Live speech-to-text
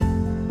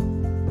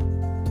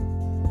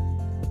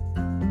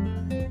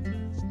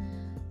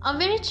A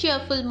very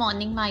cheerful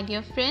morning, my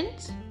dear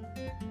friends.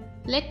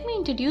 Let me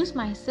introduce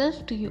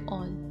myself to you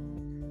all.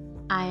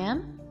 I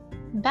am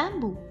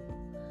Bamboo.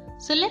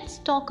 So let's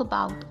talk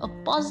about a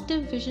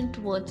positive vision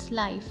towards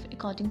life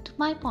according to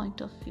my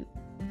point of view.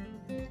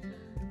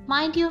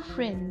 My dear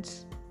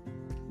friends,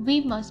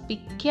 we must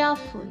be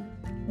careful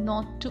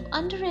not to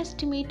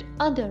underestimate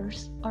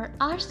others or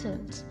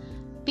ourselves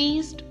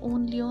based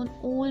only on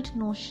old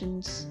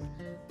notions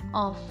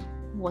of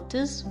what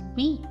is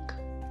weak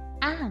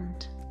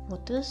and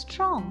what is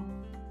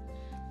strong.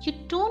 You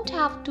don't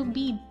have to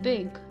be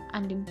big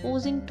and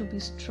imposing to be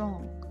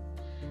strong.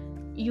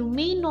 You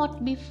may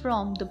not be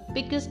from the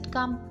biggest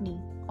company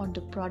or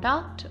the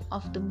product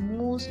of the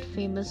most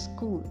famous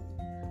school,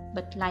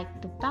 but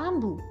like the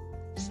bamboo,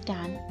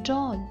 stand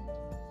tall.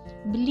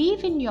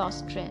 Believe in your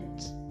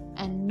strengths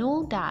and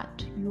know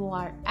that you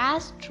are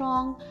as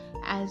strong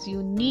as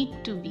you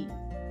need to be.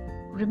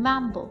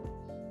 Remember,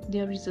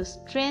 there is a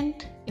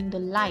strength in the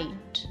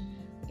light,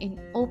 in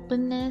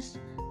openness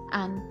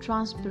and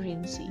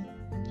transparency.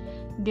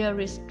 There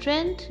is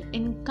strength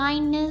in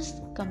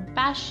kindness,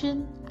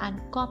 compassion,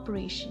 and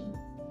cooperation.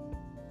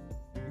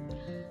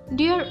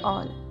 Dear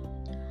all,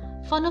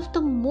 one of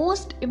the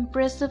most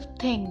impressive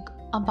things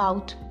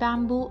about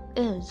bamboo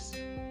is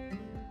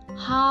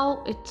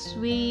how it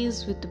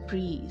sways with the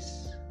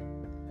breeze.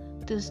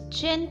 This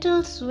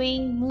gentle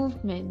swaying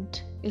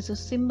movement is a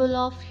symbol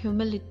of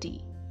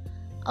humility.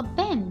 A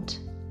bend,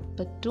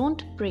 but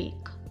don't break,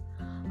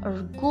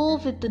 or go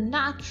with the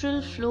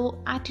natural flow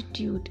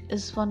attitude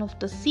is one of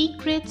the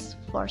secrets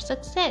for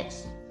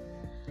success.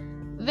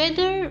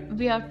 Whether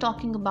we are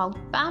talking about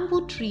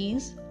bamboo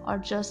trees or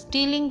just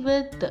dealing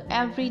with the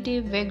everyday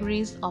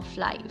vagaries of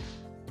life.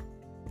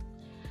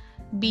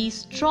 Be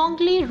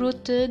strongly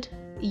rooted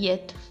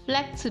yet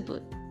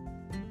flexible.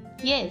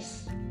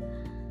 Yes,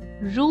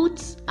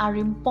 roots are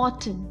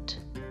important,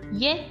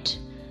 yet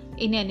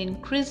in an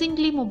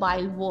increasingly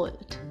mobile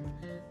world,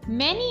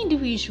 many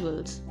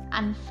individuals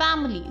and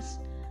families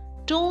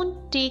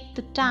don't take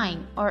the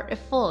time or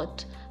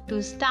effort to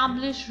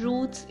establish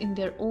roots in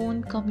their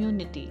own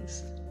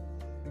communities.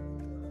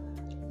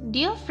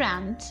 Dear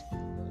friends,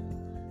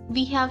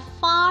 we have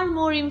far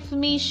more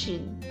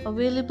information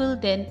available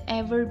than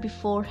ever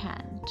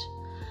beforehand.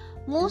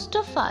 Most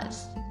of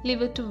us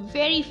live at a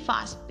very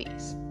fast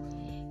pace.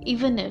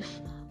 Even if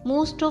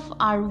most of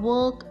our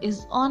work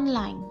is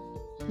online,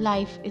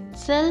 life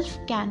itself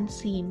can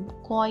seem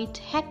quite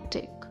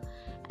hectic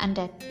and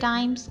at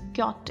times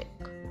chaotic.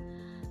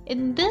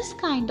 In this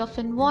kind of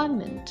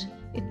environment,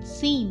 it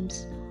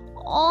seems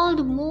all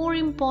the more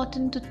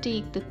important to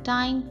take the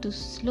time to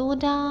slow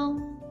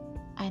down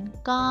and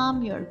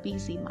calm your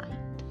busy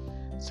mind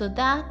so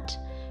that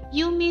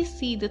you may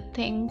see the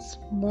things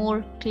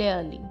more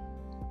clearly.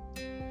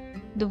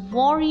 The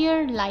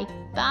warrior like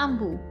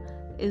bamboo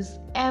is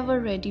ever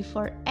ready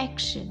for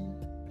action.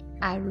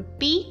 I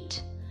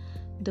repeat,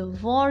 the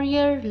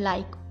warrior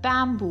like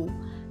bamboo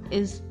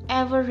is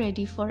ever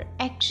ready for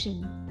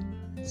action.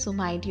 So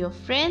my dear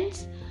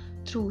friends,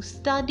 through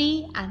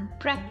study and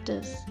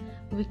practice,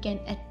 we can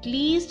at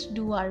least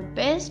do our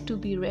best to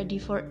be ready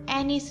for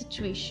any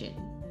situation.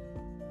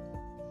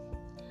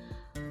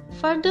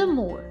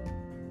 Furthermore,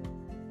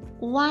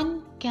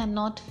 one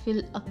cannot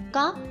fill a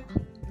cup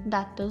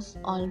that is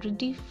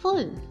already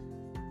full.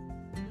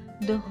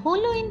 The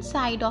hollow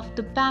inside of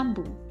the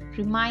bamboo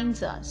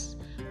reminds us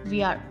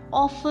we are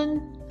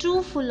often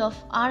too full of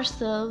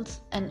ourselves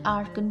and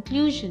our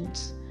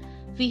conclusions.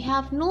 We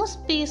have no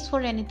space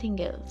for anything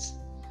else.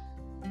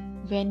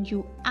 When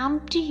you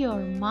empty your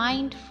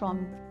mind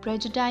from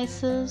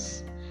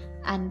prejudices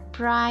and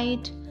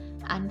pride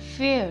and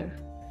fear,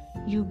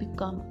 you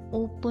become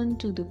open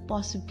to the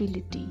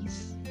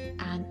possibilities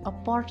and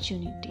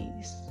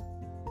opportunities.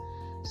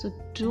 So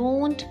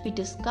don't be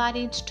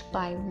discouraged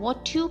by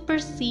what you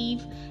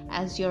perceive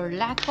as your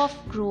lack of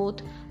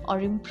growth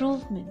or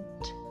improvement.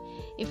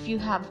 If you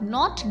have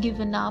not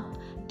given up,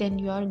 then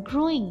you are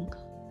growing.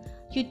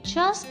 You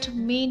just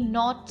may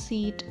not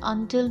see it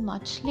until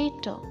much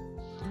later.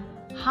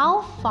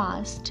 How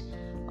fast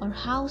or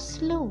how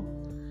slow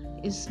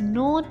is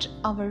not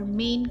our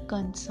main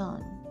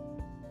concern.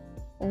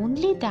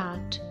 Only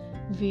that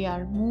we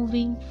are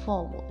moving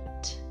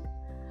forward.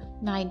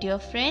 My dear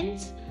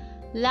friends,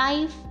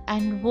 life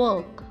and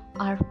work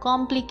are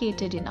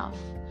complicated enough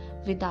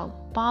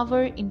without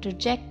power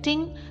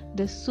interjecting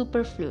the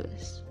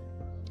superfluous.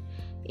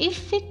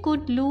 If we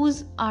could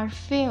lose our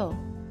fear,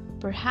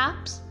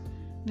 perhaps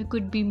we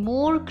could be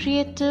more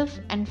creative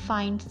and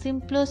find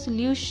simpler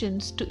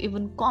solutions to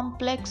even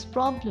complex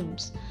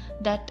problems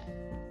that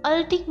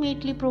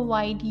ultimately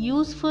provide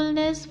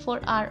usefulness for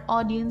our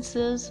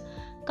audiences,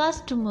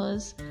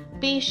 customers,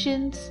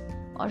 patients,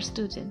 or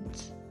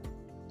students.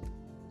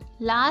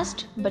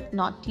 Last but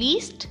not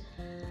least,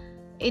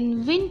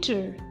 in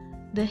winter,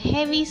 the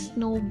heavy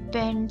snow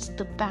bends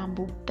the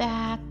bamboo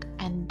back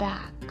and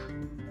back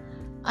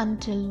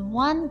until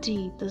one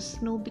day the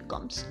snow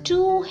becomes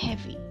too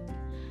heavy,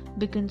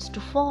 begins to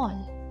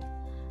fall,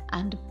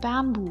 and the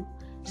bamboo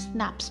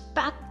snaps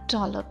back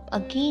tall up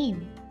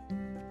again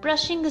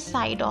brushing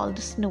aside all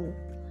the snow.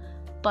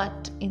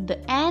 But in the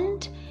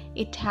end,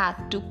 it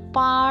had to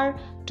power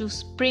to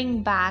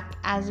spring back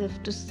as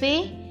if to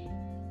say,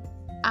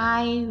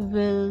 I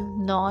will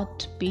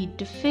not be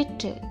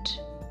defeated.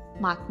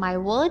 Mark my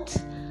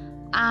words,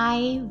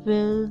 I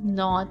will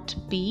not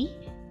be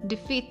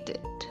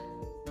defeated.